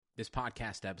This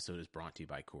podcast episode is brought to you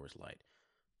by Coors Light.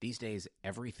 These days,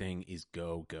 everything is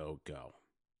go, go, go.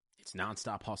 It's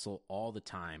nonstop hustle all the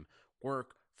time.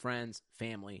 Work, friends,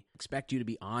 family expect you to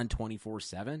be on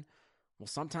 24/7. Well,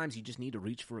 sometimes you just need to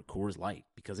reach for a Coors Light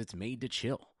because it's made to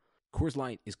chill. Coors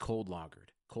Light is cold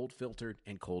lagered, cold filtered,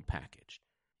 and cold packaged.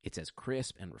 It's as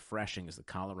crisp and refreshing as the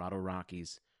Colorado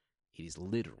Rockies. It is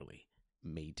literally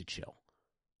made to chill.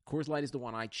 Coors Light is the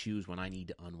one I choose when I need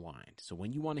to unwind. So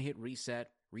when you want to hit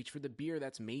reset, reach for the beer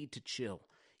that's made to chill.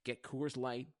 Get Coors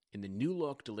Light in the new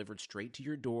look delivered straight to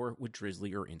your door with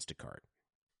Drizzly or Instacart.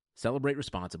 Celebrate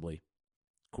responsibly.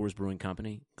 Coors Brewing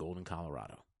Company, Golden,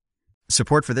 Colorado.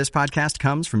 Support for this podcast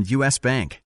comes from U.S.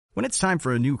 Bank. When it's time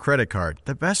for a new credit card,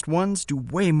 the best ones do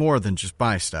way more than just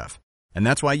buy stuff. And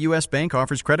that's why U.S. Bank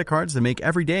offers credit cards that make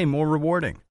every day more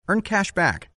rewarding. Earn cash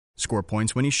back. Score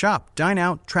points when you shop, dine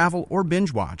out, travel, or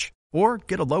binge watch. Or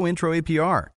get a low intro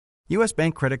APR. U.S.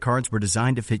 Bank credit cards were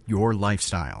designed to fit your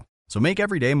lifestyle. So make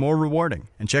every day more rewarding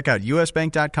and check out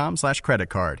usbank.com/credit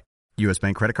card. U.S.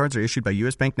 Bank credit cards are issued by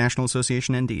U.S. Bank National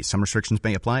Association ND. Some restrictions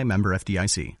may apply. Member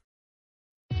FDIC.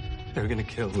 They're going to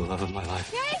kill the love of my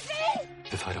life. Casey!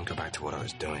 If I don't go back to what I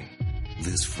was doing.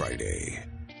 This Friday.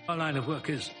 Our line of work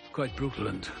is quite brutal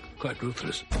and quite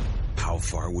ruthless. How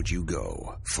far would you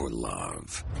go for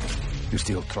love? You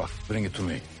steal truck, bring it to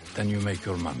me. Then you make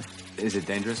your money. Is it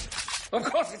dangerous? Of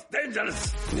course it's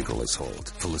dangerous! Nicholas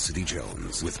Hoult, Felicity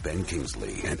Jones, with Ben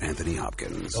Kingsley and Anthony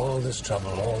Hopkins. All this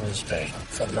trouble, all this pain,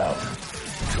 for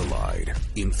love. Collide.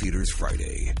 In theaters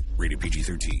Friday. Rated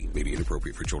PG-13. May be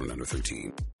inappropriate for children under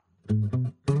 13.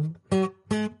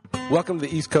 Welcome to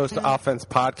the East Coast Offense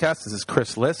Podcast. This is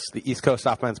Chris Liss. The East Coast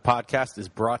Offense Podcast is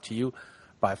brought to you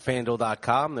by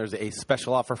FanDuel.com. There's a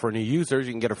special offer for new users.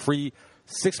 You can get a free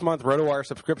 6-month RotoWire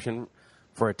subscription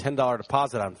for a $10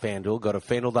 deposit on FanDuel. Go to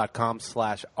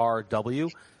FanDuel.com/RW.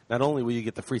 Not only will you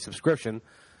get the free subscription,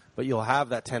 but you'll have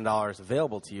that $10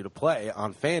 available to you to play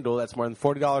on FanDuel. That's more than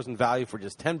 $40 in value for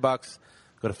just $10.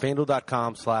 Go to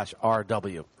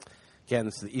FanDuel.com/RW. Again,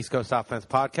 this is the East Coast Offense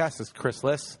Podcast. This is Chris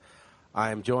Liss.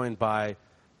 I am joined by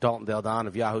Dalton Del Don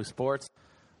of Yahoo Sports.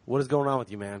 What is going on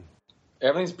with you, man?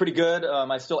 Everything's pretty good.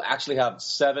 I still actually have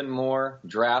 7 more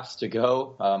drafts to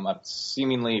go. I'm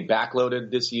seemingly backloaded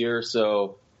this year,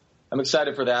 so I'm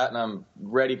excited for that, and I'm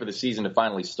ready for the season to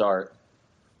finally start.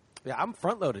 Yeah, I'm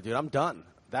front-loaded, dude. I'm done.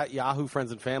 That Yahoo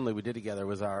Friends and Family we did together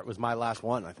was my last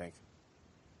one, I think.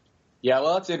 Yeah,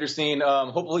 well, that's interesting.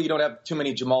 Hopefully you don't have too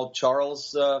many Jamal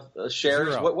Charles shares.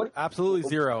 Zero. What? Absolutely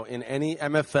zero in any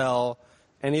MFL,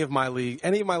 any of my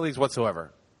leagues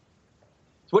whatsoever.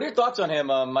 What are your thoughts on him?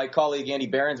 My colleague Andy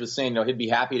Behrens was saying, he'd be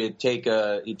happy to take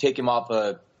him off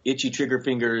itchy trigger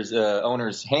fingers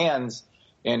owner's hands,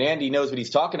 and Andy knows what he's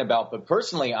talking about. But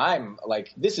personally, I'm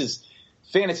like, this is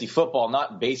fantasy football,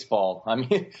 not baseball. I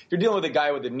mean, you're dealing with a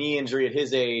guy with a knee injury at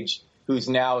his age, who's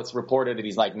now it's reported that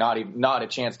he's like not a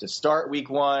chance to start week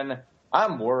 1.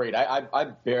 I'm worried.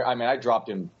 I dropped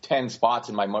him 10 spots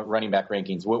in my running back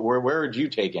rankings. Where would you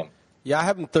take him? Yeah, I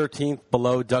have him 13th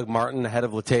below Doug Martin, ahead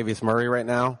of Latavius Murray right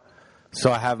now.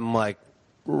 So I have him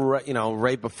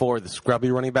right before the scrubby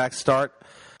running backs start.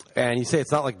 And you say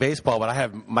it's not like baseball, but I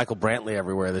have Michael Brantley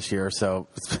everywhere this year, so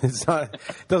it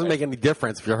doesn't make any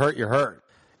difference. If you're hurt, you're hurt.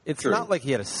 It's True. Not like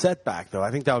he had a setback, though. I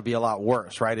think that would be a lot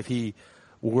worse, right? If he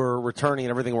were returning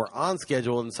and everything were on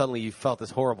schedule and suddenly you felt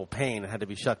this horrible pain and had to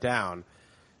be shut down.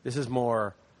 This is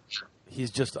more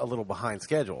he's just a little behind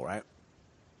schedule, right?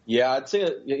 Yeah, I'd say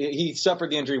he suffered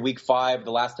the injury week 5.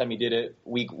 The last time he did it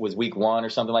was week 1 or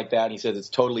something like that. And he says it's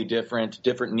totally different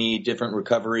knee, different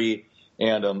recovery.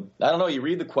 And I don't know, you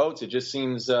read the quotes, it just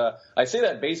seems I say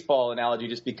that baseball analogy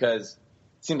just because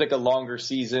it seems like a longer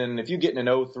season. If you get in an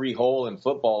 0-3 hole in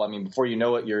football, I mean, before you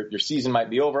know it, your season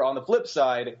might be over. On the flip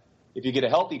side, if you get a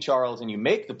healthy Charles and you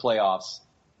make the playoffs,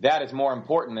 that is more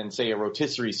important than, say, a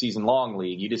rotisserie season-long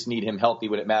league. You just need him healthy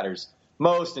when it matters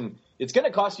most. And it's going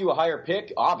to cost you a higher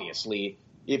pick, obviously,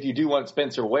 if you do want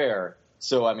Spencer Ware.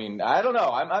 So, I mean, I don't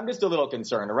know. I'm just a little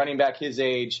concerned. A running back his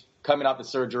age, coming off the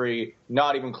surgery,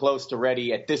 not even close to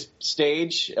ready at this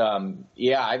stage.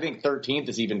 I think 13th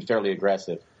is even fairly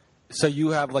aggressive. So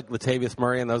you have, like, Latavius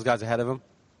Murray and those guys ahead of him?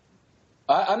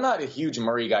 I'm not a huge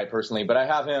Murray guy personally, but I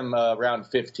have him around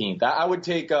 15th. I would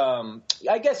take I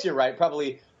guess you're right,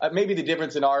 probably maybe the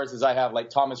difference in ours is I have like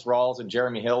Thomas Rawls and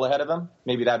Jeremy Hill ahead of him.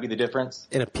 Maybe that'd be the difference.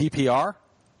 In a PPR?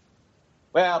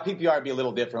 Well, PPR would be a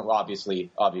little different,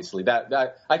 obviously.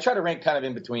 That I try to rank kind of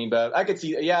in between, but I could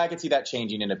see that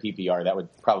changing in a PPR. That would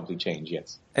probably change,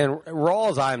 yes. And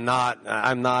Rawls, I'm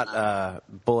not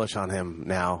bullish on him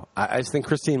now. I just think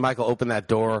Christine Michael opened that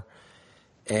door,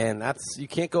 and you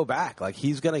can't go back. Like,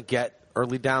 he's going to get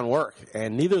early down work,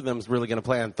 and neither of them is really going to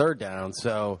play on third down.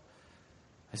 So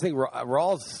I think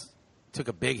Rawls took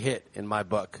a big hit in my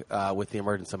book with the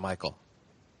emergence of Michael.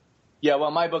 Yeah,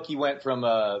 well, my book, he went from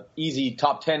a easy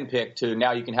top 10 pick to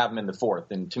now you can have him in the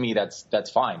fourth. And to me,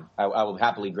 that's fine. I will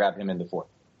happily grab him in the fourth.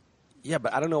 Yeah,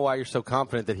 but I don't know why you're so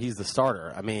confident that he's the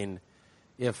starter. I mean,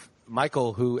 if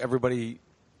Michael, who everybody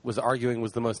was arguing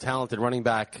was the most talented running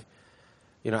back,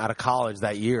 out of college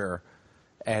that year,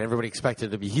 and everybody expected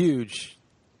to be huge,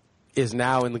 is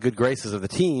now in the good graces of the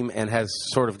team and has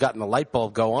sort of gotten the light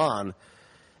bulb go on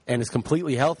and is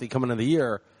completely healthy coming into the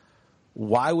year,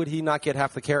 why would he not get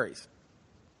half the carries?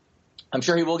 I'm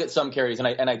sure he will get some carries,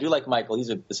 and I do like Michael. He's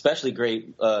an especially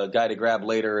great guy to grab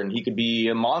later, and he could be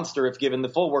a monster if given the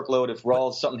full workload if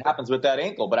Rawls something happens with that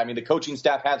ankle. But I mean, the coaching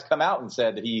staff has come out and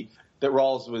said that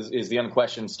Rawls is the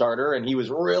unquestioned starter, and he was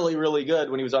really, really good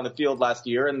when he was on the field last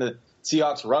year. And the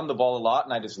Seahawks run the ball a lot,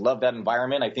 and I just love that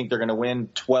environment. I think they're going to win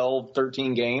 12,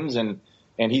 13 games, and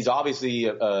he's obviously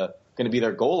going to be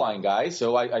their goal line guy.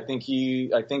 So I think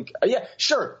yeah,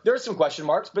 sure, there's some question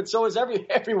marks, but so is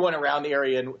everyone around the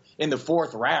area in the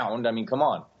fourth round. I mean, come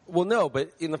on. Well, no,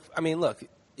 but look,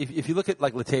 if you look at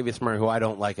like Latavius Murray, who I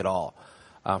don't like at all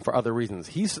for other reasons,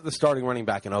 he's the starting running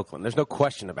back in Oakland. There's no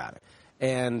question about it.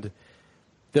 And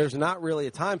there's not really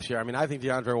a timeshare. I mean, I think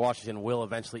DeAndre Washington will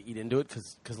eventually eat into it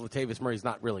because Latavius Murray's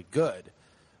not really good.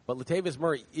 But Latavius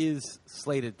Murray is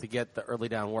slated to get the early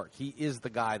down work. He is the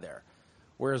guy there.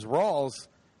 Whereas Rawls,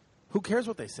 who cares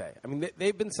what they say? I mean,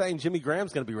 they've been saying Jimmy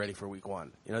Graham's going to be ready for week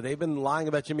one. They've been lying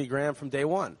about Jimmy Graham from day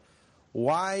one.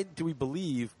 Why do we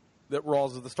believe that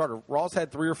Rawls is the starter? Rawls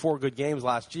had 3 or 4 good games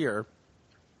last year.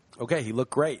 Okay, he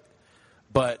looked great.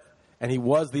 And he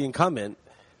was the incumbent.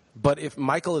 But if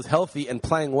Michael is healthy and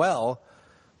playing well,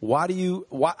 why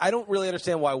I don't really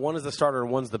understand why one is the starter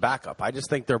and one's the backup. I just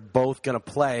think they're both going to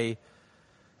play,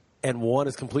 and one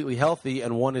is completely healthy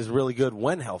and one is really good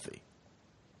when healthy.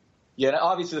 Yeah, and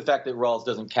obviously the fact that Rawls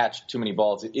doesn't catch too many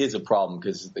balls is a problem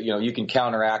because, you can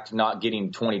counteract not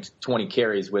getting 20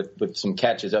 carries with some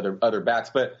catches, other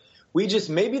backs. But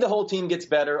maybe the whole team gets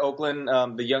better, Oakland,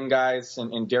 the young guys,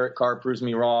 and Derek Carr proves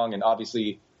me wrong. And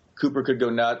obviously Cooper could go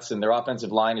nuts, and their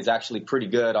offensive line is actually pretty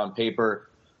good on paper.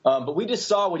 But we just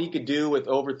saw what he could do with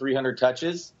over 300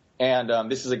 touches.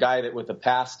 And this is a guy that with a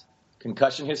past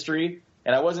concussion history.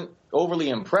 And I wasn't overly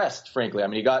impressed, frankly. I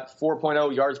mean, he got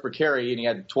 4.0 yards per carry, and he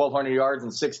had 1,200 yards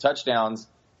and 6 touchdowns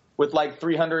with like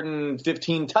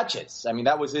 315 touches. I mean,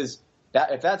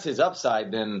 if that's his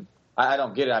upside, then I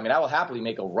don't get it. I mean, I will happily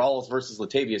make a Rawls versus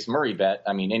Latavius Murray bet,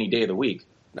 any day of the week.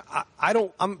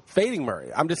 I'm fading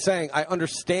Murray. I'm just saying I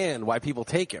understand why people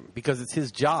take him because it's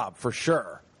his job for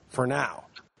sure for now.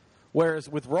 Whereas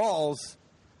with Rawls,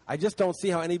 I just don't see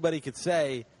how anybody could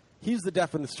say he's the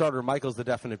definite starter, Michael's the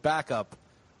definite backup,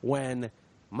 when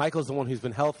Michael's the one who's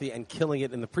been healthy and killing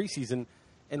it in the preseason.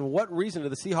 And what reason do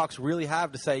the Seahawks really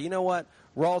have to say, you know what,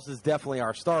 Rawls is definitely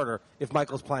our starter if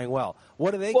Michael's playing well?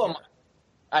 What do they care?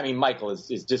 I mean, Michael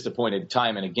is disappointed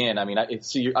time and again. I mean,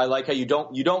 I like how you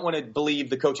don't want to believe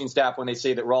the coaching staff when they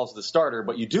say that Rawls is the starter,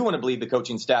 but you do want to believe the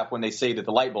coaching staff when they say that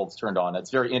the light bulb's turned on.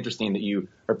 That's very interesting that you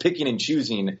are picking and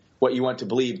choosing what you want to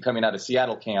believe coming out of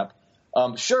Seattle camp.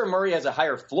 Sure, Murray has a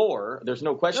higher floor. There's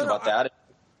no question about that.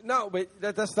 No, but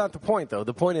that's not the point, though.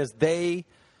 The point is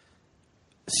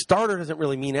starter doesn't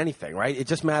really mean anything, right? It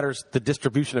just matters the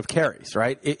distribution of carries,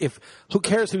 right? Who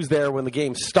cares who's there when the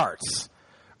game starts,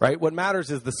 right? What matters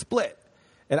is the split.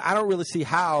 And I don't really see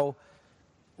how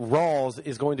Rawls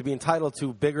is going to be entitled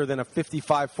to bigger than a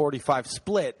 55-45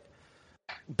 split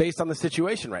based on the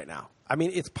situation right now. I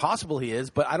mean, it's possible he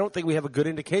is, but I don't think we have a good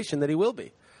indication that he will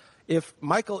be. If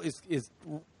Michael is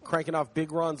cranking off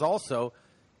big runs also,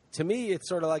 to me, it's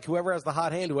sort of like whoever has the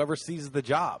hot hand, whoever seizes the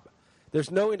job.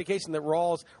 There's no indication that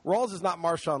Rawls is not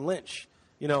Marshawn Lynch,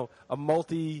 a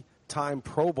multi-time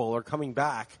Pro Bowler coming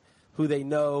back who they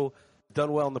know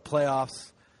done well in the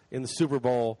playoffs, in the Super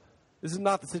Bowl. This is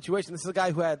not the situation. This is a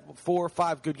guy who had 4 or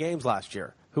 5 good games last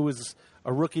year, who was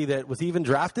a rookie that was even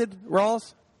drafted,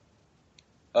 Rawls?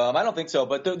 I don't think so,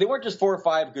 but they weren't just 4 or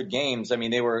 5 good games. I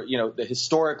mean, they were, the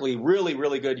historically really,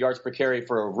 really good yards per carry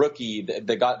for a rookie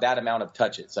that got that amount of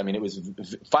touches. I mean, it was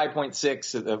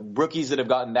 5.6. The rookies that have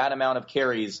gotten that amount of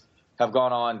carries have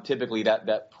gone on typically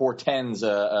that portends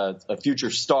a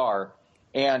future star.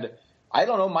 And I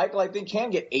don't know, Michael, I think can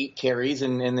get 8 carries,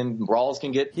 and then Rawls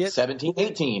can get 17,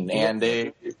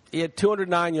 18. He had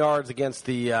 209 yards against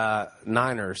the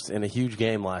Niners in a huge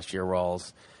game last year,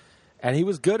 Rawls. And he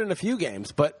was good in a few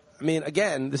games. But, I mean,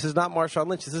 again, this is not Marshawn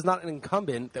Lynch. This is not an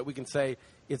incumbent that we can say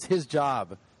it's his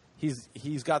job.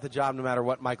 He's got the job no matter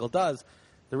what Michael does.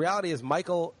 The reality is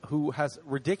Michael, who has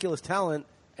ridiculous talent,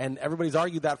 and everybody's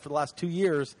argued that for the last 2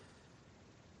 years,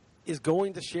 is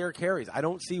going to share carries. I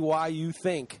don't see why you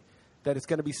think that it's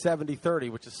going to be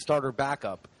 70-30, which is starter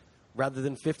backup, rather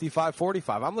than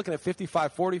 55-45. I'm looking at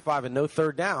 55-45 and no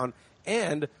third down,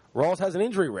 and Rawls has an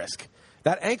injury risk.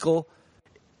 That ankle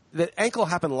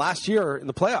happened last year in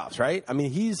the playoffs, right? I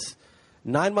mean, he's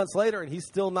 9 months later, and he's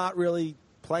still not really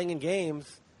playing in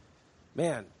games.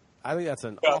 Man, I think that's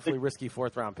an awfully risky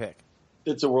fourth-round pick.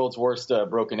 It's the world's worst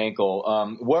broken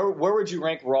ankle. Where would you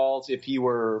rank Rawls if he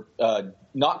were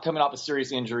not coming off a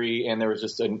serious injury and there was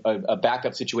just a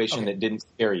backup situation that didn't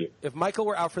scare you? If Michael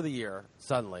were out for the year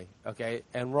suddenly, okay,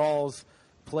 and Rawls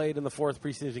played in the fourth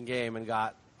preseason game and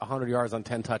got 100 yards on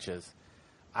 10 touches,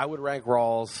 I would rank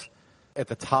Rawls at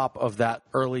the top of that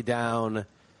early down,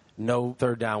 no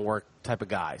third down work type of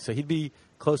guy. So he'd be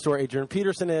close to where Adrian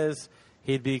Peterson is.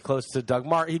 He'd be close to Doug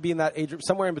Martin. He'd be in that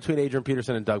somewhere in between Adrian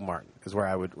Peterson and Doug Martin is where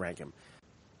I would rank him.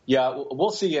 Yeah, we'll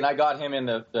see. And I got him in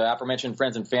the aforementioned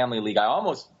Friends and Family League. I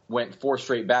almost went 4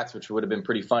 straight backs, which would have been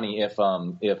pretty funny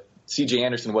if C.J.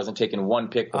 Anderson wasn't taking 1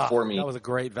 pick before me. That was a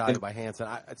great value by Hansen.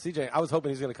 I was hoping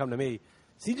he was going to come to me.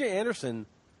 C.J. Anderson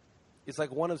is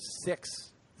like one of 6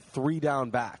 3-down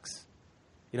backs.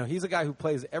 You know, he's a guy who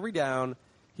plays every down.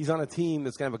 He's on a team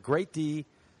that's going to have a great D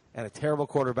and a terrible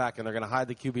quarterback, and they're going to hide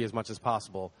the QB as much as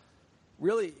possible.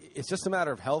 Really, it's just a matter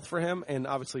of health for him and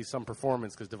obviously some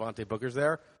performance because Devontae Booker's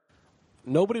there.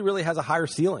 Nobody really has a higher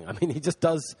ceiling. I mean, he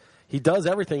does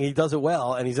everything. He does it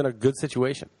well, and he's in a good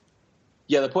situation.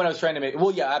 Yeah, the point I was trying to make.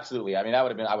 Well, yeah, absolutely. I mean, I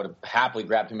would have happily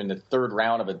grabbed him in the third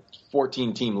round of a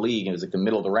 14-team league, and it was like the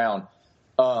middle of the round.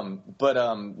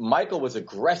 But Michael was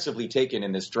aggressively taken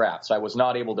in this draft, so I was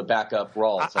not able to back up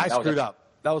Rawls. I screwed up.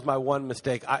 That was my one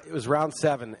mistake. It was round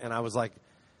 7, and I was like,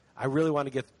 I really want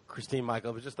to get Christine Michael.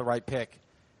 It was just the right pick.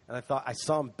 And I thought I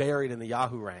saw him buried in the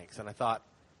Yahoo ranks, and I thought,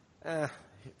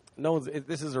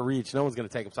 this is a reach. No one's going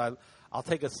to take him. So I'll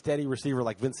take a steady receiver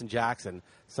like Vincent Jackson,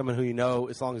 someone who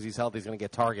as long as he's healthy, he's going to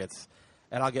get targets,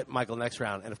 and I'll get Michael next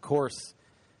round. And, of course,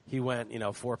 he went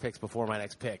 4 picks before my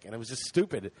next pick, and it was just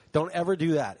stupid. Don't ever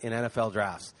do that in NFL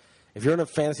drafts. If you're in a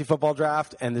fantasy football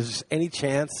draft and there's just any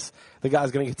chance the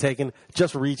guy's going to get taken,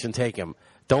 just reach and take him.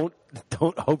 Don't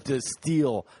hope to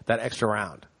steal that extra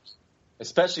round.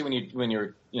 Especially when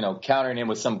you're countering him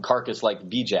with some carcass like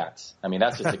VJax. I mean,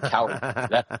 that's just a coward.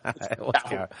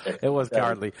 It was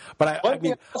cowardly. But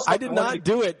I did not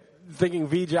do it thinking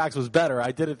VJax was better.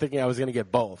 I did it thinking I was going to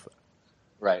get both.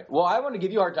 Right. Well, I want to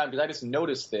give you a hard time because I just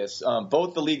noticed this.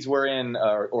 Both the leagues we're in,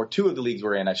 or 2 of the leagues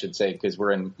we're in, I should say, because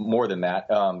we're in more than that.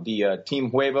 The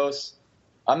Team Huevos,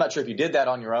 I'm not sure if you did that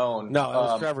on your own. No, it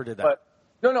was Trevor did that.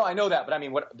 No, I know that. But I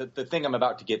mean, the thing I'm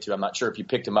about to get to, I'm not sure if you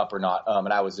picked him up or not,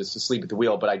 and I was just asleep at the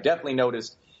wheel. But I definitely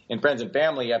noticed in Friends and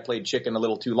Family I played chicken a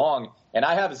little too long, and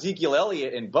I have Ezekiel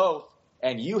Elliott in both,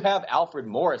 and you have Alfred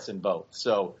Morris in both.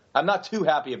 So I'm not too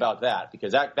happy about that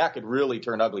because that could really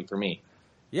turn ugly for me.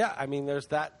 Yeah, I mean, there's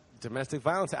that domestic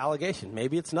violence allegation.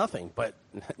 Maybe it's nothing, but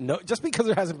no, just because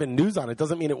there hasn't been news on it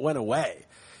doesn't mean it went away.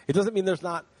 It doesn't mean there's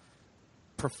not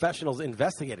professionals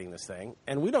investigating this thing,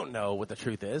 and we don't know what the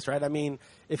truth is, right? I mean,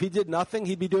 if he did nothing,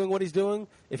 he'd be doing what he's doing.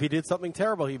 If he did something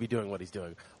terrible, he'd be doing what he's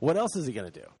doing. What else is he going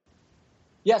to do?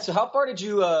 Yeah. So how far did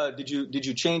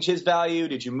you change his value?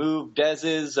 Did you move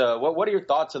Dez's? What are your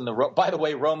thoughts on the? By the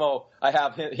way, Romo, I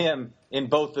have him in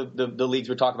both the leagues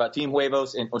we're talking about, Team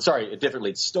Huevos and a different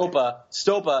league,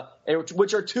 Stopa,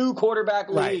 which are 2 quarterback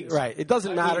leagues. Right. It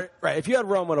doesn't matter. Right. If you had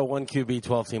Romo at a 1 QB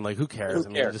 12 team, like who cares? I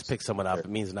mean, just pick someone up. It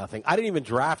means nothing. I didn't even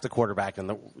draft a quarterback in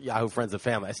the Yahoo Friends and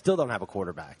Family. I still don't have a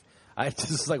quarterback. I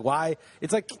just like why?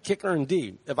 It's like kicker and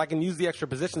D. If I can use the extra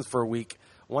positions for a week,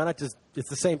 why not just – it's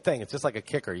the same thing. It's just like a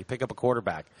kicker. You pick up a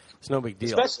quarterback. It's no big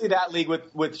deal. Especially that league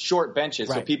with short benches,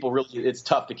 right. So people really – it's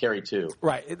tough to carry too.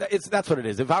 Right. That's what it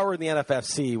is. If I were in the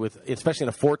NFFC, especially in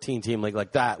a 14-team league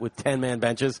like that with 10-man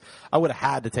benches, I would have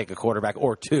had to take a quarterback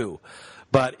or 2.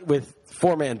 But with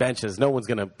 4-man benches, no one's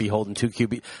going to be holding 2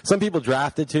 QB. Some people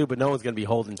drafted 2, but no one's going to be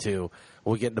holding 2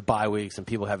 when we get into bye weeks and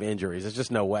people have injuries. There's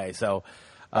just no way. So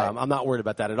I'm not worried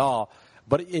about that at all.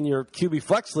 But in your QB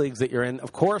flex leagues that you're in,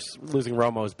 of course, losing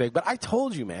Romo is big. But I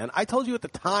told you, man. I told you at the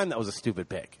time that was a stupid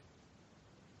pick.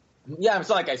 Yeah, it's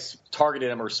not like I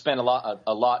targeted him or spent a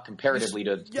lot comparatively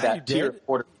to that tier of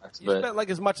quarterbacks. You spent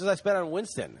like as much as I spent on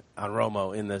Winston on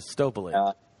Romo in the Stopa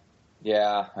league.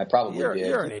 Yeah, I probably did.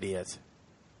 You're an idiot.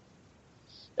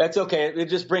 That's okay. It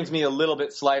just brings me a little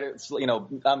bit slighter.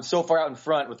 I'm so far out in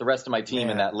front with the rest of my team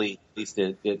in that league. At least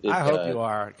I hope you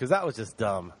are, because that was just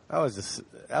dumb. That was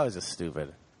just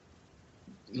stupid.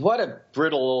 What a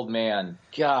brittle old man.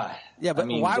 God. Yeah, but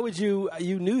why would you?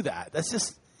 You knew that. That's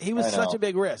just. He was such a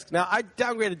big risk. Now, I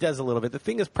downgraded Dez a little bit. The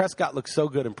thing is, Prescott looks so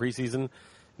good in preseason.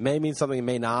 May mean something, it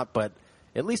may not, but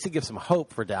at least it gives some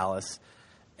hope for Dallas.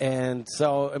 And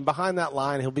behind that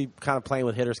line, he'll be kind of playing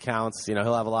with hitters counts. You know,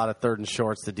 he'll have a lot of third and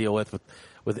shorts to deal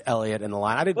with Elliott in the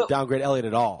line. I didn't downgrade Elliott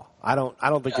at all. I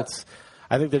don't think it's.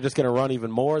 I think they're just going to run even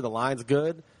more. The line's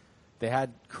good. They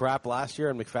had crap last year,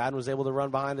 and McFadden was able to run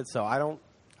behind it. So I don't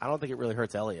think it really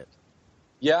hurts Elliott.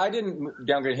 Yeah, I didn't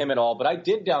downgrade him at all, but I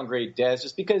did downgrade Dez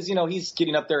just because, he's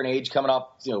getting up there in age, coming off,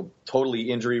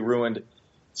 totally injury-ruined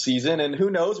season. And who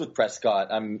knows with Prescott?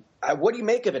 What do you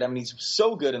make of it? I mean, he's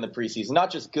so good in the preseason.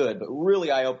 Not just good, but really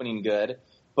eye-opening good.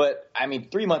 But,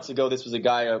 3 months ago, this was a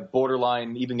guy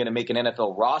borderline even going to make an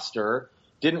NFL roster.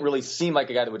 Didn't really seem like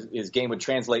a guy that his game would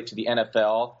translate to the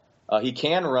NFL. He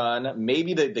can run.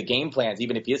 Maybe the game plans,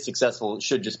 even if he is successful,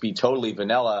 should just be totally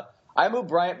vanilla. I moved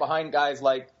Bryant behind guys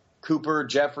like Cooper,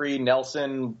 Jeffrey,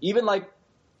 Nelson, even like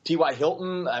T.Y.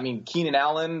 Hilton, Keenan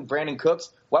Allen, Brandon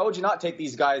Cooks. Why would you not take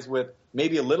these guys with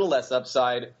maybe a little less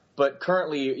upside, but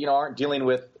currently, aren't dealing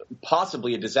with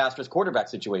possibly a disastrous quarterback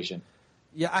situation?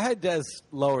 Yeah, I had Dez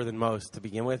lower than most to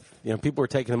begin with. People were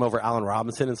taking him over Allen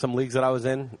Robinson in some leagues that I was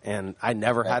in, and I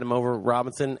never had him over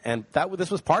Robinson, and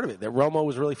this was part of it, that Romo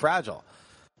was really fragile.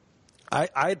 I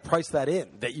had priced that in,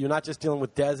 that you're not just dealing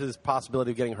with Dez's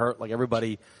possibility of getting hurt, like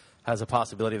everybody has a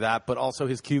possibility of that, but also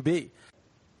his QB.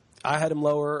 I had him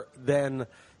lower than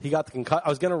he got the concussion. I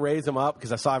was going to raise him up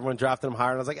because I saw everyone drafting him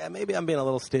higher, and I was like, maybe I'm being a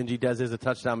little stingy. Dez is a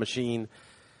touchdown machine.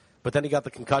 But then he got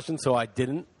the concussion, so I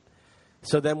didn't.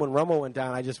 So then when Romo went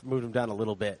down, I just moved him down a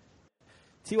little bit.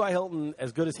 T.Y. Hilton,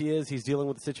 as good as he is, he's dealing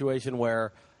with a situation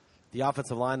where the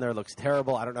offensive line there looks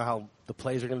terrible. I don't know how the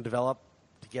plays are going to develop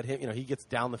to get him. He gets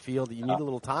down the field. You need a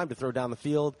little time to throw down the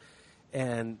field.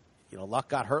 And Luck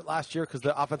got hurt last year because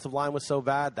the offensive line was so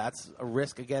bad. That's a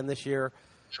risk again this year.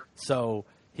 So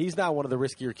he's now one of the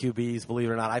riskier QBs, believe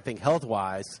it or not, I think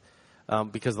health-wise,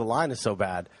 because the line is so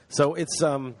bad. So it's,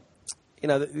 and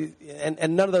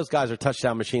none of those guys are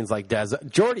touchdown machines like Dez.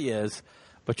 Jordy is,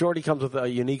 but Jordy comes with a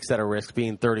unique set of risks,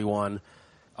 being 31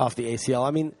 off the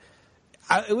ACL.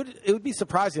 It would be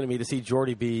surprising to me to see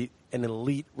Jordy be an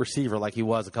elite receiver like he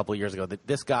was a couple of years ago. That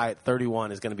this guy at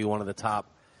 31 is going to be one of the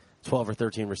top 12 or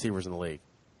 13 receivers in the league.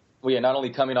 Well, yeah, not only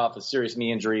coming off a serious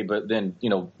knee injury, but then,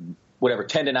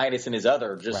 tendonitis in his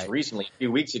other just recently, a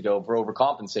few weeks ago, for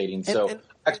overcompensating.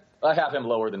 I have him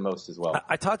lower than most as well.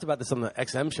 I talked about this on the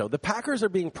XM show. The Packers are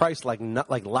being priced like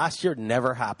last year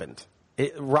never happened.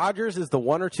 Rodgers is the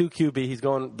 1 or 2 QB. He's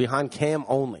going behind Cam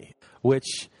only,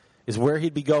 which is where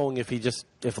he'd be going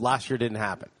if last year didn't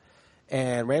happen.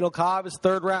 And Randall Cobb is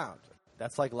 3rd round.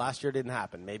 That's like last year didn't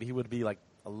happen. Maybe he would be like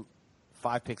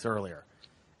 5 picks earlier.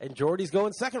 And Jordy's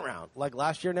going 2nd round, like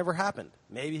last year never happened.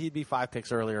 Maybe he'd be 5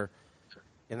 picks earlier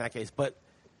in that case. But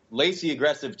Lacy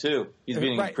aggressive too. He's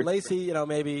being right. Lacy,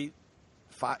 maybe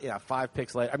 5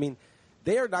 picks later.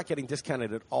 They are not getting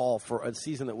discounted at all for a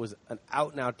season that was an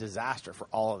out-and-out disaster for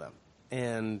all of them.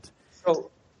 And so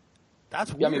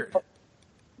that's weird.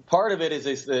 Part of it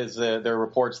is there are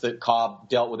reports that Cobb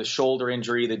dealt with a shoulder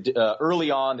injury that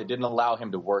early on that didn't allow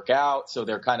him to work out, so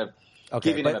they're kind of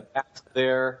giving him a pass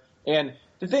there. And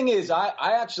the thing is, I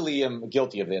actually am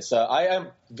guilty of this. I am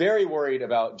very worried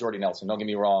about Jordy Nelson. Don't get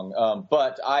me wrong.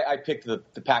 But I picked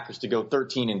the Packers to go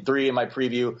 13-3 in my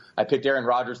preview. I picked Aaron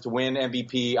Rodgers to win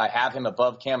MVP. I have him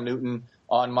above Cam Newton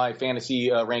on my fantasy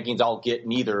rankings. I'll get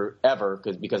neither ever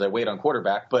because I wait on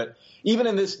quarterback. But even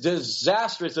in this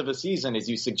disastrous of a season, as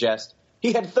you suggest,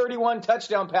 he had 31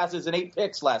 touchdown passes and 8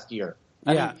 picks last year.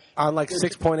 On like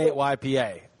 6.8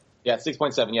 YPA. Yeah,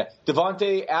 6.7. Yeah,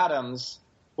 Devontae Adams.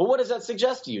 Well, what does that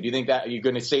suggest to you? Do you think that you're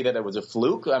going to say that it was a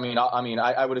fluke?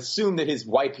 I would assume that his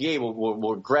YPA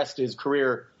will regress to his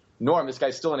career norm. This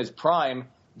guy's still in his prime.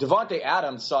 Devontae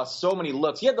Adams saw so many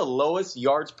looks. He had the lowest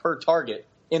yards per target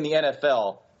in the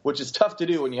NFL, which is tough to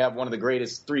do when you have one of the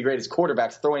 3 greatest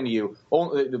quarterbacks throwing to you.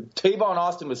 Tavon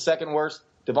Austin was 2nd worst.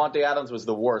 Devontae Adams was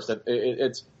the worst.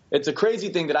 It's a crazy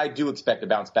thing that I do expect to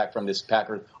bounce back from this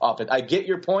Packers offense. I get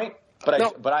your point.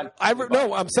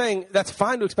 I'm saying that's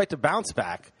fine to expect a bounce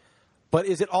back, but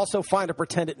is it also fine to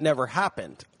pretend it never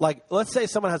happened? Like, let's say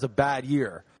someone has a bad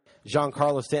year.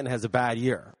 Giancarlo Stanton has a bad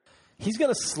year. He's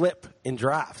going to slip in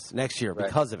drafts next year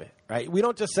because of it, right? We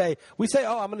don't just say, I'm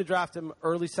going to draft him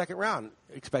early 2nd round,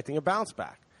 expecting a bounce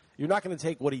back. You're not going to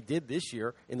take what he did this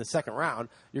year in the 2nd round.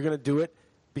 You're going to do it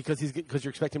because you're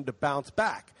expecting him to bounce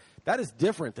back. That is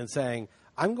different than saying,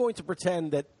 I'm going to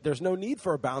pretend that there's no need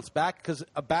for a bounce back because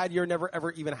a bad year never,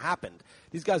 ever even happened.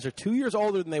 These guys are 2 years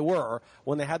older than they were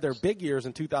when they had their big years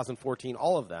in 2014,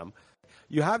 all of them.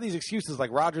 you have these excuses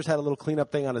like Rodgers had a little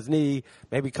cleanup thing on his knee,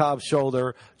 maybe Cobb's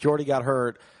shoulder, Jordy got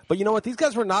hurt. But you know what? These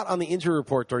guys were not on the injury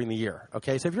report during the year,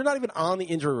 okay? So if you're not even on the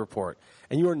injury report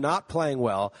and you are not playing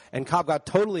well, and Cobb got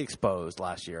totally exposed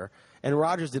last year, and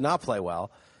Rodgers did not play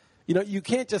well, you know, you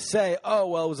can't just say, oh,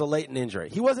 well, it was a latent injury.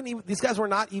 These guys were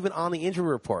not even on the injury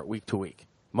report week to week,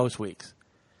 most weeks.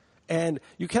 And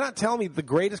you cannot tell me the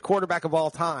greatest quarterback of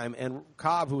all time and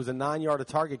Cobb, who was a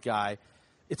 9-yard-a-target guy,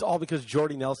 it's all because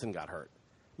Jordy Nelson got hurt.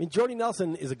 I mean, Jordy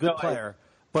Nelson is a good player,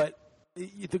 but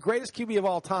the greatest QB of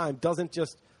all time doesn't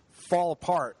just fall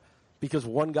apart because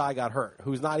one guy got hurt,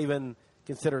 who's not even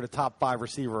considered a top 5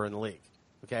 receiver in the league.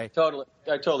 Okay,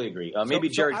 I totally agree. Maybe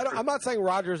Jerry. I'm not saying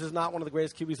Rodgers is not one of the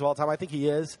greatest QBs of all time. I think he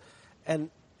is,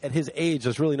 and at his age,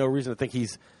 there's really no reason to think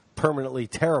he's permanently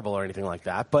terrible or anything like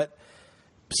that. But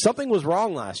something was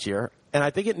wrong last year, and I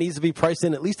think it needs to be priced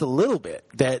in at least a little bit.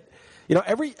 That, you know,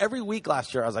 every week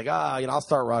last year, I was like, I'll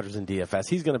start Rodgers in DFS.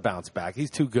 He's going to bounce back.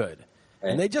 He's too good,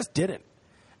 and they just didn't.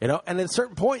 You know, and at a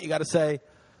certain point, you got to say,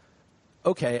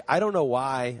 okay, I don't know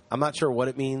why. I'm not sure what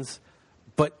it means.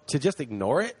 But to just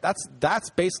ignore it, that's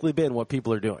basically been what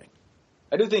people are doing.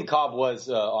 I do think Cobb was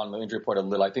on the injury report a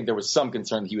little. I think there was some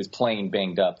concern that he was playing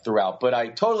banged up throughout. But I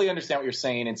totally understand what you're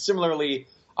saying. And similarly,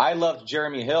 I loved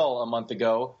Jeremy Hill a month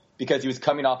ago because he was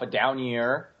coming off a down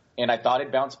year, and I thought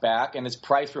it bounced back, and his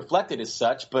price reflected as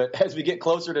such. But as we get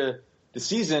closer to the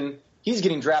season, he's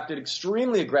getting drafted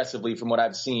extremely aggressively from what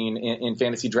I've seen in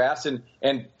fantasy drafts.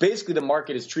 And basically the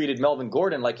market has treated Melvin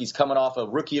Gordon like he's coming off a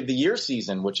Rookie of the Year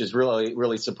season, which has really,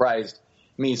 really surprised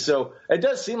me. So it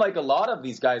does seem like a lot of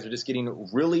these guys are just getting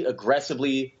really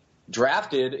aggressively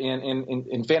drafted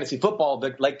in fantasy football,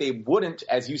 but like they wouldn't,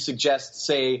 as you suggest,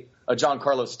 say, a John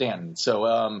Carlos Stanton.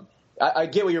 So I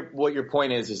get what your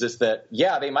point is this that,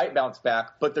 yeah, they might bounce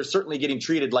back, but they're certainly getting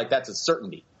treated like that's a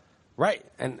certainty. Right,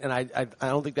 and I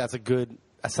don't think that's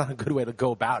not a good way to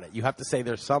go about it. You have to say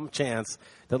there's some chance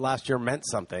that last year meant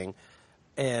something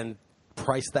and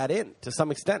price that in to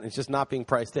some extent. It's just not being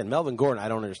priced in. Melvin Gordon, I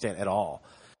don't understand at all.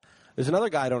 There's another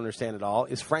guy I don't understand at all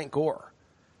is Frank Gore.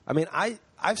 I mean,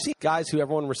 I've seen guys who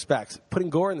everyone respects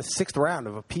putting Gore in the 6th round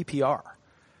of a PPR.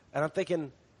 And I'm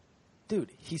thinking,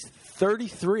 dude, he's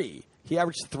 33. He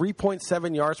averaged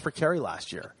 3.7 yards per carry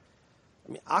last year.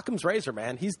 I mean, Occam's razor,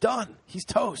 man. He's done. He's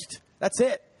toast. That's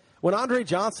it. When Andre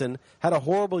Johnson had a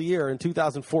horrible year in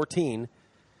 2014,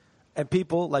 and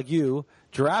people like you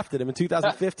drafted him in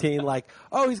 2015 like,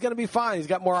 oh, he's going to be fine. He's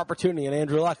got more opportunity. And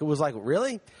Andrew Luck, it was like,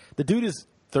 really? The dude is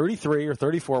 33 or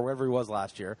 34, whatever he was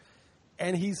last year,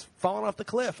 and he's fallen off the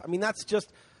cliff. I mean, that's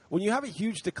just – when you have a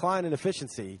huge decline in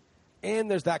efficiency and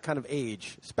there's that kind of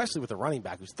age, especially with a running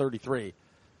back who's 33,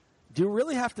 do you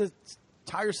really have to –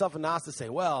 tie yourself in knots to say,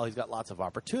 well, he's got lots of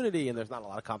opportunity and there's not a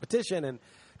lot of competition, and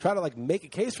try to like make a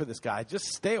case for this guy? Just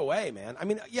stay away, man. I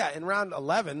mean, yeah, in round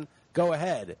 11, go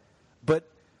ahead, but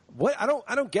what I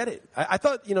don't get it. I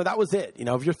thought, you know, that was it. You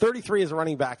know, if you're 33 as a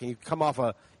running back and you come off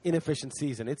a inefficient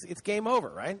season, it's game over,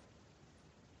 right?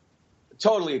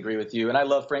 Totally agree with you, and I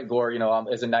love Frank Gore. You know,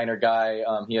 as a Niner guy,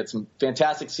 he had some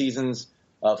fantastic seasons.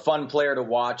 Fun player to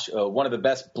watch. One of the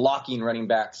best blocking running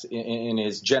backs in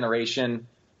his generation.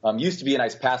 Used to be a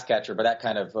nice pass catcher, but that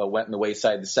kind of went in the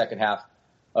wayside the second half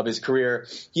of his career.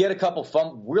 He had a couple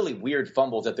really weird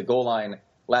fumbles at the goal line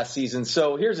last season.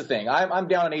 So here's the thing. I'm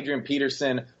down on Adrian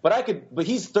Peterson, but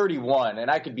he's 31,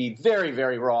 and I could be very,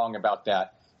 very wrong about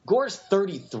that. Gore's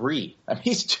 33. I mean,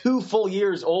 he's 2 full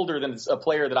years older than a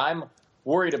player that I'm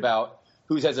worried about,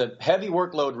 who has a heavy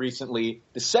workload recently.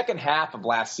 The second half of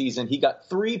last season, he got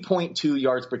 3.2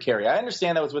 yards per carry. I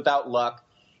understand that was without Luck.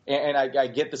 And I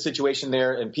get the situation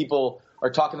there, and people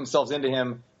are talking themselves into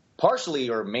him partially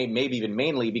or maybe even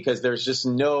mainly because there's just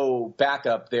no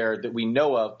backup there that we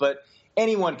know of. But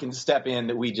anyone can step in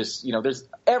that we just, you know,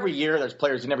 every year there's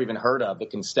players you never even heard of that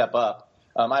can step up.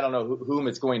 I don't know whom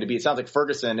it's going to be. It sounds like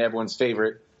Ferguson, everyone's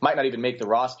favorite, might not even make the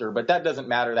roster, but that doesn't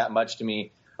matter that much to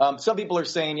me. Some people are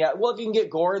saying, yeah, well, if you can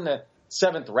get Gore in the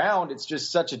 7th round, it's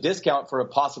just such a discount for a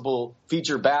possible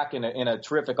feature back in a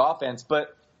terrific offense.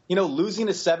 But you know, losing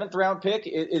a 7th round pick,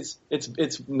 it's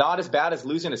not as bad as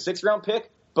losing a 6th round pick,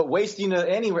 but wasting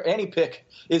any pick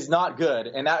is not good.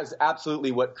 And that is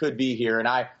absolutely what could be here. And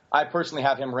I personally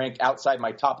have him ranked outside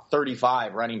my top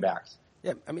 35 running backs.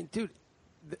 Yeah, I mean, dude,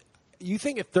 you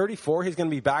think at 34 he's going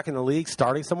to be back in the league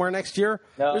starting somewhere next year?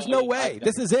 No, there's no way.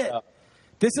 This is it.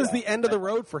 This is the end of the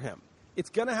road for him. It's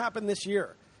going to happen this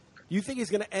year. You think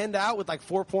he's going to end out with like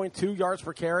 4.2 yards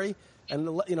per carry?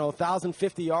 And, you know,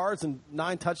 1,050 yards and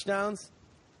 9 touchdowns?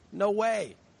 No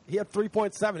way. He had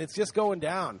 3.7. It's just going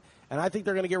down. And I think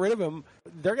they're going to get rid of him.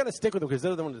 They're going to stick with him because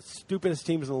they're one of the stupidest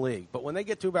teams in the league. But when they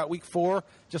get to about week 4,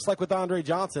 just like with Andre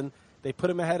Johnson, they put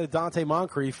him ahead of Dante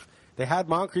Moncrief. They had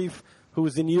Moncrief, who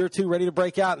was in year 2 ready to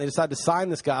break out, and they decided to sign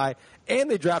this guy. And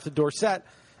they drafted Dorsett,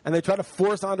 and they tried to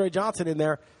force Andre Johnson in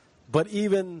there. But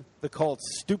even the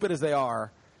Colts, stupid as they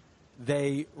are,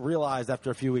 they realized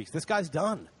after a few weeks, this guy's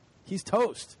done. He's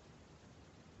toast.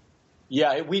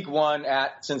 Yeah, week 1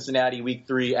 at Cincinnati, week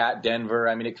 3 at Denver.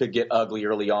 I mean, it could get ugly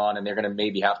early on, and they're going to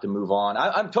maybe have to move on.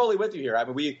 I'm totally with you here. I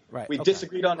mean, we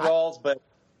disagreed on Rawls, but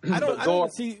I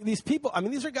don't see these people. I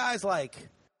mean, these are guys like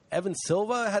Evan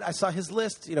Silva. I saw his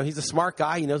list. You know, he's a smart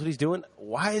guy. He knows what he's doing.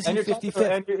 Why is he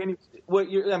 55th?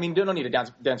 I mean, you don't need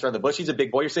to dance around the bush. He's a big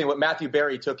boy. You're saying what Matthew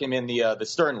Berry took him in the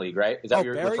Stern League, right? Is that what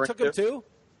you're Berry referring took to? him too?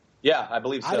 Yeah, I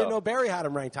believe so. I didn't know Berry had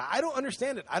him ranked high. I don't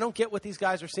understand it. I don't get what these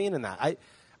guys are seeing in that.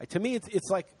 To me,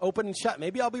 it's like open and shut.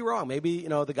 Maybe I'll be wrong. Maybe,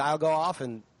 the guy will go off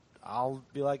and I'll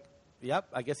be like, yep,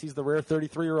 I guess he's the rare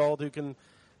 33-year-old who can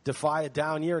defy a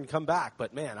down year and come back.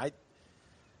 But, man,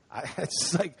 it's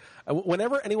just like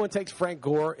whenever anyone takes Frank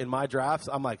Gore in my drafts,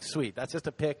 I'm like, sweet. That's just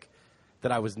a pick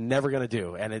that I was never going to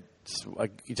do. And it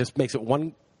just makes it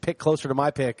one pick closer to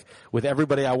my pick with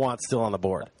everybody I want still on the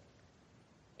board.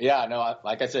 Yeah, no,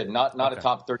 like I said, not a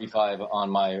top 35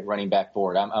 on my running back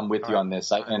board. I'm with you on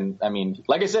this. I mean,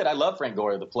 like I said, I love Frank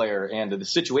Gore, the player, and the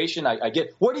situation. I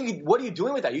get. What are you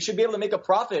doing with that? You should be able to make a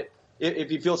profit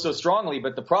if you feel so strongly.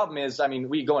 But the problem is, I mean,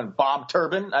 we going Bob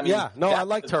Turbin. I mean, yeah, no, I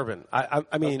like Turbin.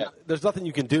 I mean, there's nothing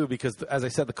you can do because, as I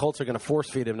said, the Colts are going to force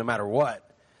feed him no matter what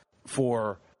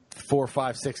for 4,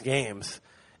 5, 6 games.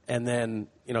 And then,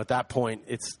 at that point,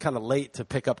 it's kind of late to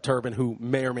pick up Turbin, who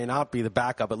may or may not be the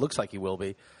backup. It looks like he will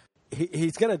be.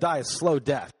 He's going to die a slow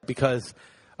death because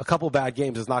a couple bad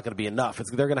games is not going to be enough.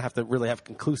 They're going to have to really have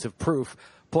conclusive proof.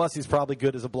 Plus, he's probably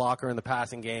good as a blocker in the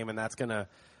passing game, and that's going to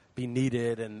be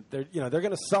needed. And they're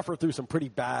going to suffer through some pretty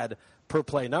bad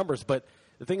per-play numbers. But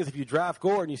the thing is, if you draft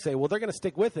Gore and you say, well, they're going to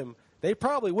stick with him, they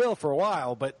probably will for a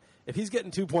while, but if he's getting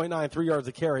 2.93 yards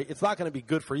a carry, it's not going to be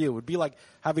good for you. It would be like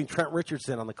having Trent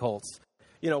Richardson on the Colts,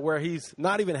 where he's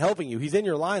not even helping you. He's in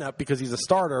your lineup because he's a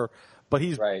starter, but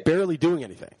he's barely doing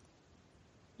anything.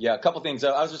 Yeah, a couple things.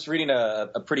 I was just reading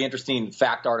a pretty interesting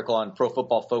fact article on Pro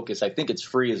Football Focus. I think it's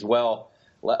free as well.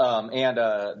 And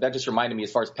that just reminded me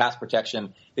as far as pass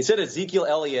protection. They said Ezekiel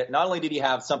Elliott, not only did he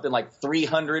have something like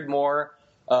 300 more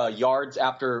yards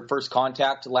after first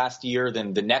contact last year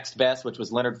than the next best, which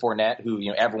was Leonard Fournette,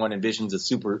 who everyone envisions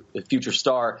a future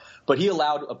star. But he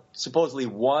allowed supposedly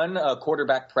one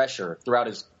quarterback pressure throughout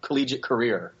his collegiate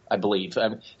career, I believe. I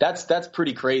mean, that's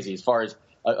pretty crazy as far as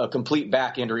a complete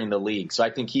back entering the league. So I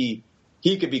think he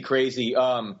could be crazy.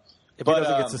 If he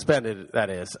doesn't get suspended, that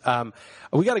is.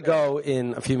 We got to go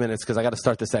in a few minutes because I got to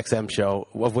start this XM show,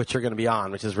 of which you're going to be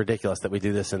on, which is ridiculous that we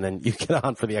do this and then you get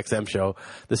on for the XM show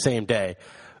the same day.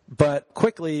 But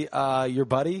quickly, your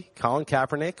buddy, Colin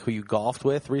Kaepernick, who you golfed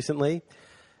with recently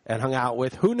and hung out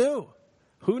with, who knew?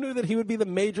 Who knew that he would be the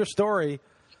major story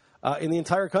in the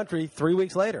entire country 3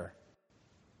 weeks later?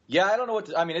 Yeah, I don't know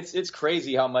I mean, it's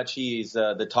crazy how much he's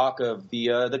the talk of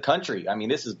the country. I mean,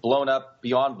 this is blown up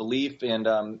beyond belief,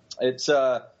 and it's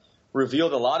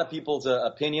revealed a lot of people's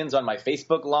opinions on my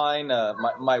Facebook line.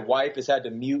 My wife has had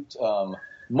to mute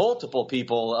multiple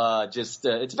people.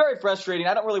 It's very frustrating.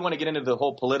 I don't really want to get into the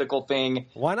whole political thing.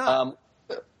 Why not?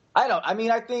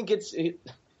 I think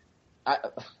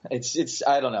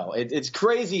I don't know. It's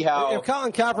crazy how if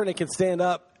Colin Kaepernick can stand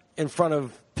up in front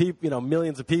of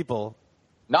millions of people.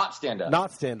 Not stand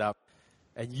up.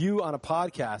 And you on a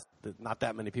podcast, not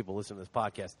that many people listen to this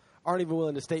podcast, aren't even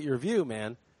willing to state your view,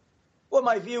 man. Well,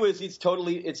 my view is it's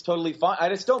totally fine. I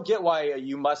just don't get why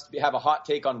you must have a hot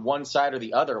take on one side or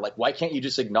the other. Like, why can't you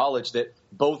just acknowledge that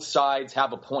both sides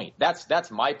have a point? That's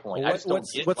my point. I just don't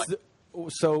get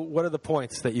So what are the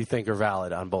points that you think are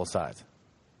valid on both sides?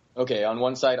 Okay, on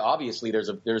one side, obviously there's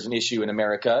an issue in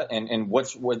America, and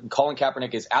what Colin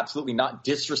Kaepernick is absolutely not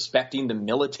disrespecting the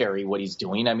military. What he's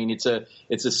doing, I mean,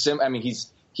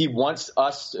 he wants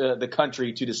us, the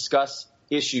country, to discuss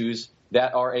issues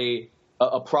that are a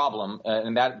problem,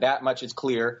 and that much is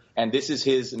clear. And this is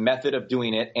his method of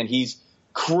doing it, and he's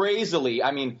crazily,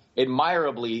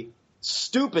 admirably,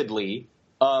 stupidly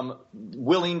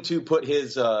willing to put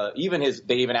his they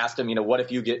even asked him, what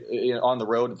if you get on the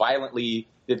road violently,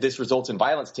 if this results in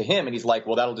violence to him? And he's like,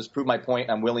 well, that'll just prove my point.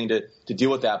 I'm willing to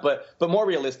deal with that. But more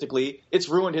realistically, it's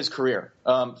ruined his career.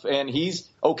 And he's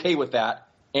okay with that.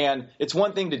 And it's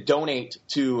one thing to donate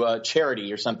to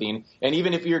charity or something. And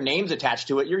even if your name's attached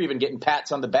to it, you're even getting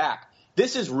pats on the back.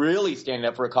 This is really standing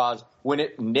up for a cause when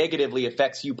it negatively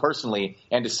affects you personally,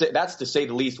 and that's to say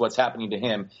the least what's happening to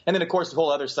him. And then, of course, the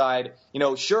whole other side,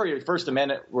 sure, your First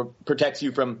Amendment protects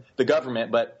you from the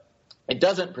government, but it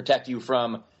doesn't protect you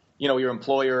from, your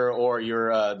employer or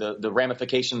your the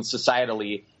ramifications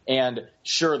societally. And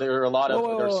sure, there are a lot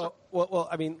of Well,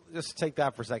 I mean, just take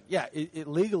that for a second. Yeah,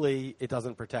 legally, it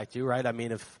doesn't protect you, right? I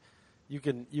mean, if you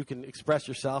can express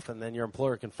yourself and then your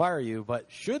employer can fire you, but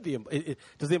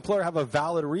does the employer have a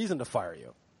valid reason to fire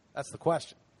you? That's the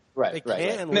question. Right. They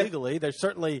can legally. They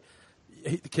certainly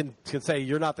can say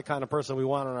you're not the kind of person we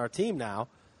want on our team now.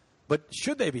 But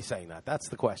should they be saying that? That's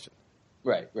the question.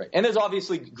 Right. And there's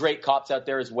obviously great cops out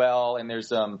there as well, and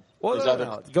there's No.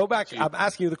 Go back. I'm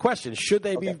asking you the question: should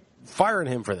they be firing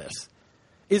him for this?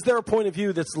 Is there a point of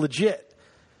view that's legit?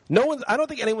 I don't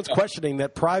think anyone's questioning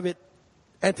that private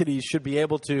entities should be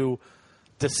able to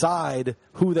decide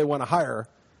who they want to hire.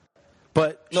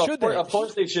 But should they? Of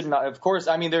course they should not. Of course,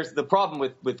 I mean, there's the problem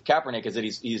with Kaepernick is that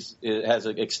he's has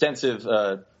an extensive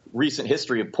recent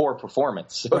history of poor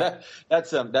performance. So right.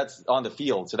 that's on the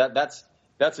field. So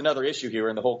that's another issue here,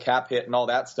 and the whole cap hit and all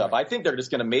that stuff. Right. I think they're just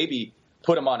going to maybe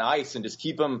put him on ice and just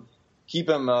keep him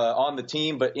on the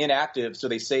team, but inactive, so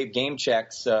they save game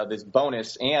checks, this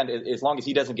bonus. And as long as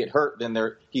he doesn't get hurt, then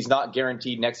he's not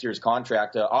guaranteed next year's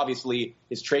contract. Obviously,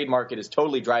 his trade market is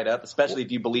totally dried up, especially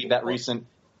if you believe that recent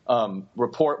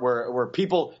report where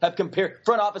people have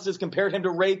front offices compared him to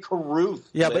Ray Caruth.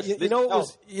 Yeah, but you know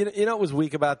what was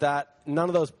weak about that? None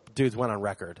of those dudes went on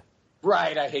record.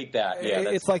 Right, I hate that. Yeah,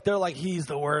 it's like they're like, he's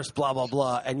the worst, blah, blah,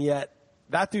 blah. And yet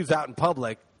that dude's out in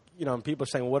public, and people are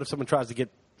saying, well, what if someone tries to get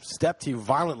stepped to you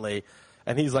violently?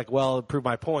 And he's like, well, prove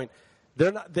my point.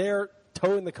 They're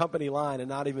towing the company line and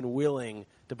not even willing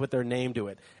to put their name to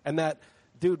it. And that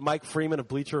dude, Mike Freeman of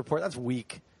Bleacher Report, that's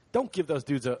weak. Don't give those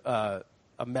dudes a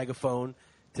megaphone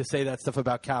to say that stuff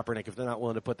about Kaepernick if they're not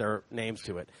willing to put their names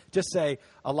to it. Just say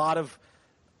a lot of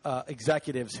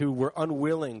executives who were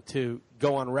unwilling to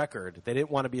go on record. They didn't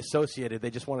want to be associated.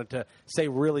 They just wanted to say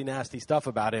really nasty stuff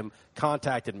about him,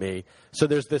 contacted me. So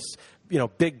there's this,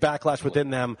 big backlash within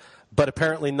them, but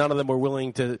apparently none of them were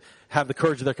willing to have the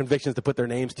courage of their convictions to put their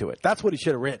names to it. That's what he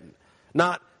should have written,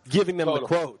 not giving them the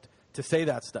quote to say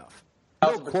that stuff.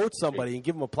 Don't quote somebody and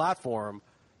give them a platform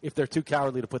if they're too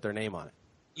cowardly to put their name on it.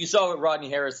 You saw what Rodney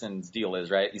Harrison's deal is,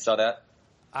 right? You saw that?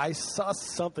 I saw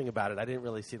something about it. I didn't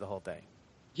really see the whole thing.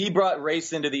 He brought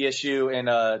race into the issue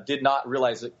and did not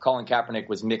realize that Colin Kaepernick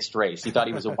was mixed race. He thought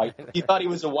he was a white. He thought he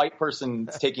was a white person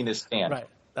taking this stand. Right.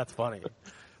 That's funny.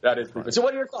 That is funny. So,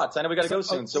 what are your thoughts? I know we got to go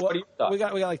soon. So, what are your thoughts? We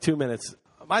got like 2 minutes.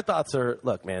 My thoughts are: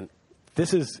 look, man,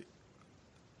 this is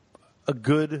a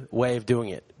good way of doing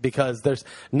it because there's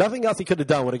nothing else he could have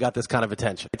done would have got this kind of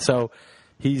attention. So,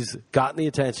 he's gotten the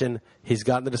attention. He's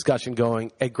gotten the discussion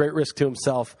going at great risk to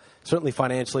himself, certainly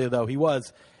financially, though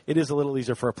it is a little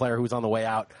easier for a player who's on the way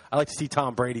out. I like to see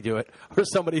Tom Brady do it, or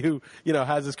somebody who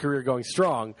has his career going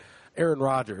strong. Aaron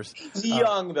Rodgers. He's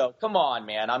young though. Come on,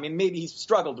 man. I mean, maybe he's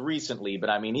struggled recently, but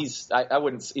I mean, he's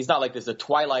not like this. The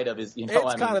twilight of his. It's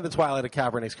kind of the twilight of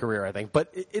Kaepernick's career, I think.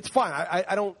 But it's fine.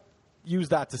 I don't use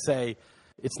that to say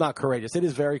it's not courageous. It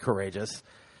is very courageous.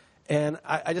 And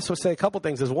I just want to say a couple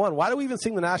things. One, why do we even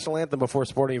sing the national anthem before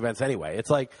sporting events anyway? It's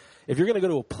like if you're going to go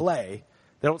to a play,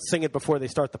 they don't sing it before they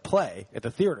start the play at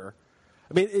the theater.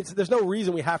 I mean, there's no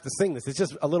reason we have to sing this. It's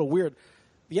just a little weird.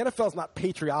 The NFL is not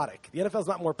patriotic. The NFL is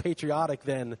not more patriotic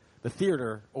than the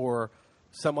theater or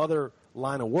some other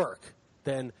line of work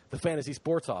than the fantasy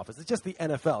sports office. It's just the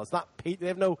NFL. It's not. They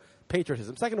have no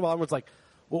patriotism. Second of all, everyone's like,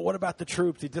 well, what about the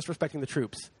troops? He's disrespecting the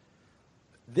troops.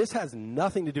 This has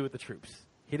nothing to do with the troops.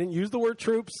 He didn't use the word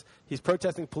troops. He's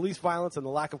protesting police violence and the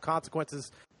lack of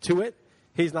consequences to it.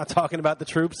 He's not talking about the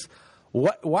troops.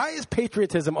 Why is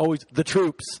patriotism always the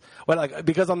troops?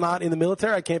 Because I'm not in the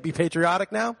military, I can't be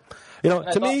patriotic now?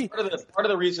 To me, part of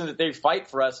the reason that they fight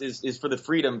for us is for the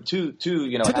freedom to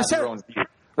have their own view.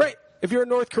 Right. If you're in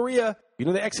North Korea,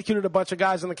 they executed a bunch of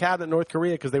guys in the cabinet in North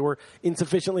Korea because they were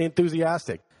insufficiently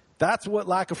enthusiastic. That's what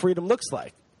lack of freedom looks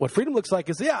like. What freedom looks like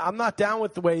is, I'm not down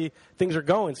with the way things are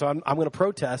going, so I'm going to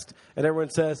protest. And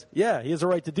everyone says, yeah, he has a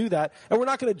right to do that. And we're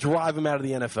not going to drive him out of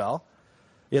the NFL.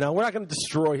 We're not going to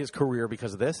destroy his career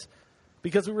because of this,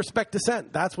 because we respect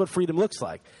dissent. That's what freedom looks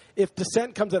like. If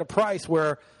dissent comes at a price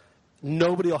where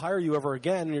nobody will hire you ever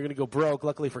again and you're going to go broke,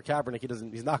 luckily for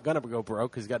Kaepernick, he's not going to go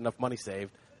broke because he's got enough money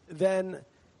saved, then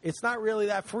it's not really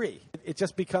that free. It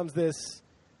just becomes this,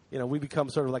 we become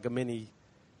sort of like a mini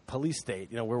police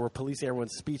state, where we're policing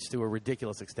everyone's speech to a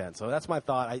ridiculous extent. So that's my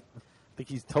thought. I think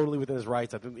he's totally within his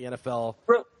rights. I think the NFL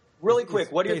Really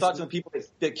quick, what are your thoughts on the people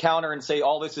that counter and say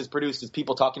all this is produced as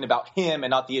people talking about him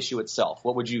and not the issue itself?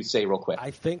 What would you say real quick?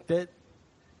 I think that,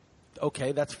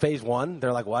 okay, that's phase one.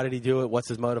 They're like, why did he do it? What's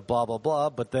his motive? Blah, blah, blah.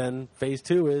 But then phase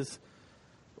two is,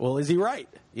 well, is he right?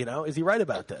 Is he right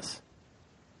about this?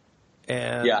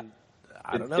 And yeah.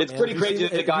 I don't know. It's pretty crazy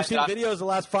that the guy. You've seen videos the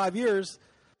last 5 years.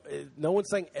 No one's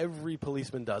saying every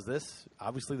policeman does this.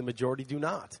 Obviously, the majority do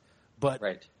not. But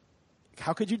right.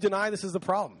 How could you deny this is the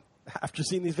problem after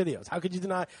seeing these videos? How could you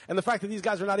deny? And the fact that these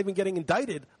guys are not even getting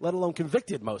indicted, let alone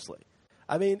convicted mostly.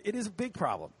 I mean, it is a big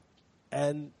problem.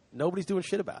 And nobody's doing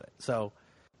shit about it. So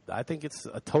I think it's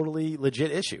a totally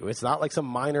legit issue. It's not like some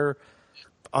minor,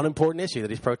 unimportant issue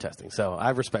that he's protesting. So I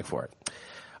have respect for it.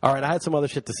 All right, I had some other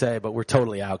shit to say, but we're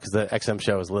totally out because the XM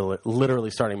show is literally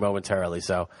starting momentarily.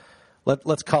 So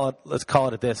let's call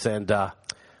it at this, and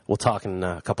we'll talk in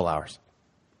a couple hours.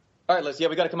 All right, Liss. Yeah,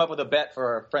 we got to come up with a bet for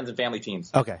our friends and family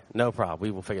teams. Okay, no problem. We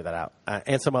will figure that out,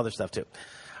 and some other stuff too.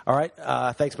 All right,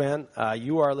 thanks, man.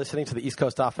 You are listening to the East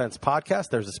Coast Offense podcast.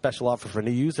 There's a special offer for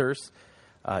new users.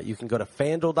 You can go to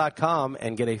FanDuel.com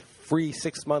and get a free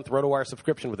 6-month RotoWire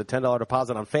subscription with a $10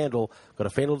 deposit on FanDuel. Go to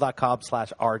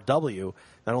FanDuel.com/RW.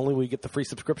 Not only will you get the free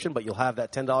subscription, but you'll have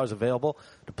that $10 available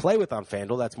to play with on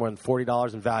FanDuel. That's more than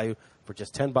 $40 in value for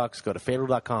just $10. Go to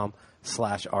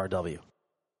FanDuel.com/RW.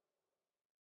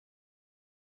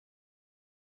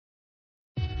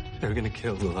 They're gonna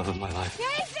kill the love of my life.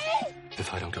 Casey!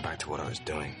 If I don't go back to what I was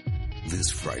doing.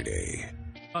 This Friday,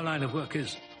 Our line of work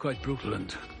is quite brutal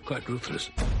and quite ruthless.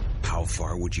 how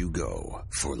far would you go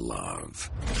for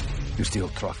love? You steal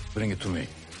truck, bring it to me.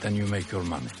 Then you make your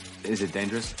money. Is it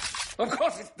dangerous? Of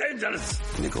course it's dangerous.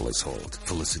 Nicholas Hoult,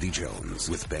 Felicity Jones,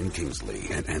 with Ben Kingsley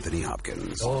and Anthony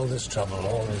Hopkins. All this trouble,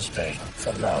 all this pain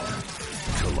for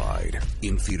love. Collide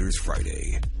in theaters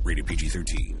Friday. Rated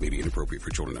PG-13. May be inappropriate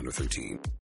for children under 13.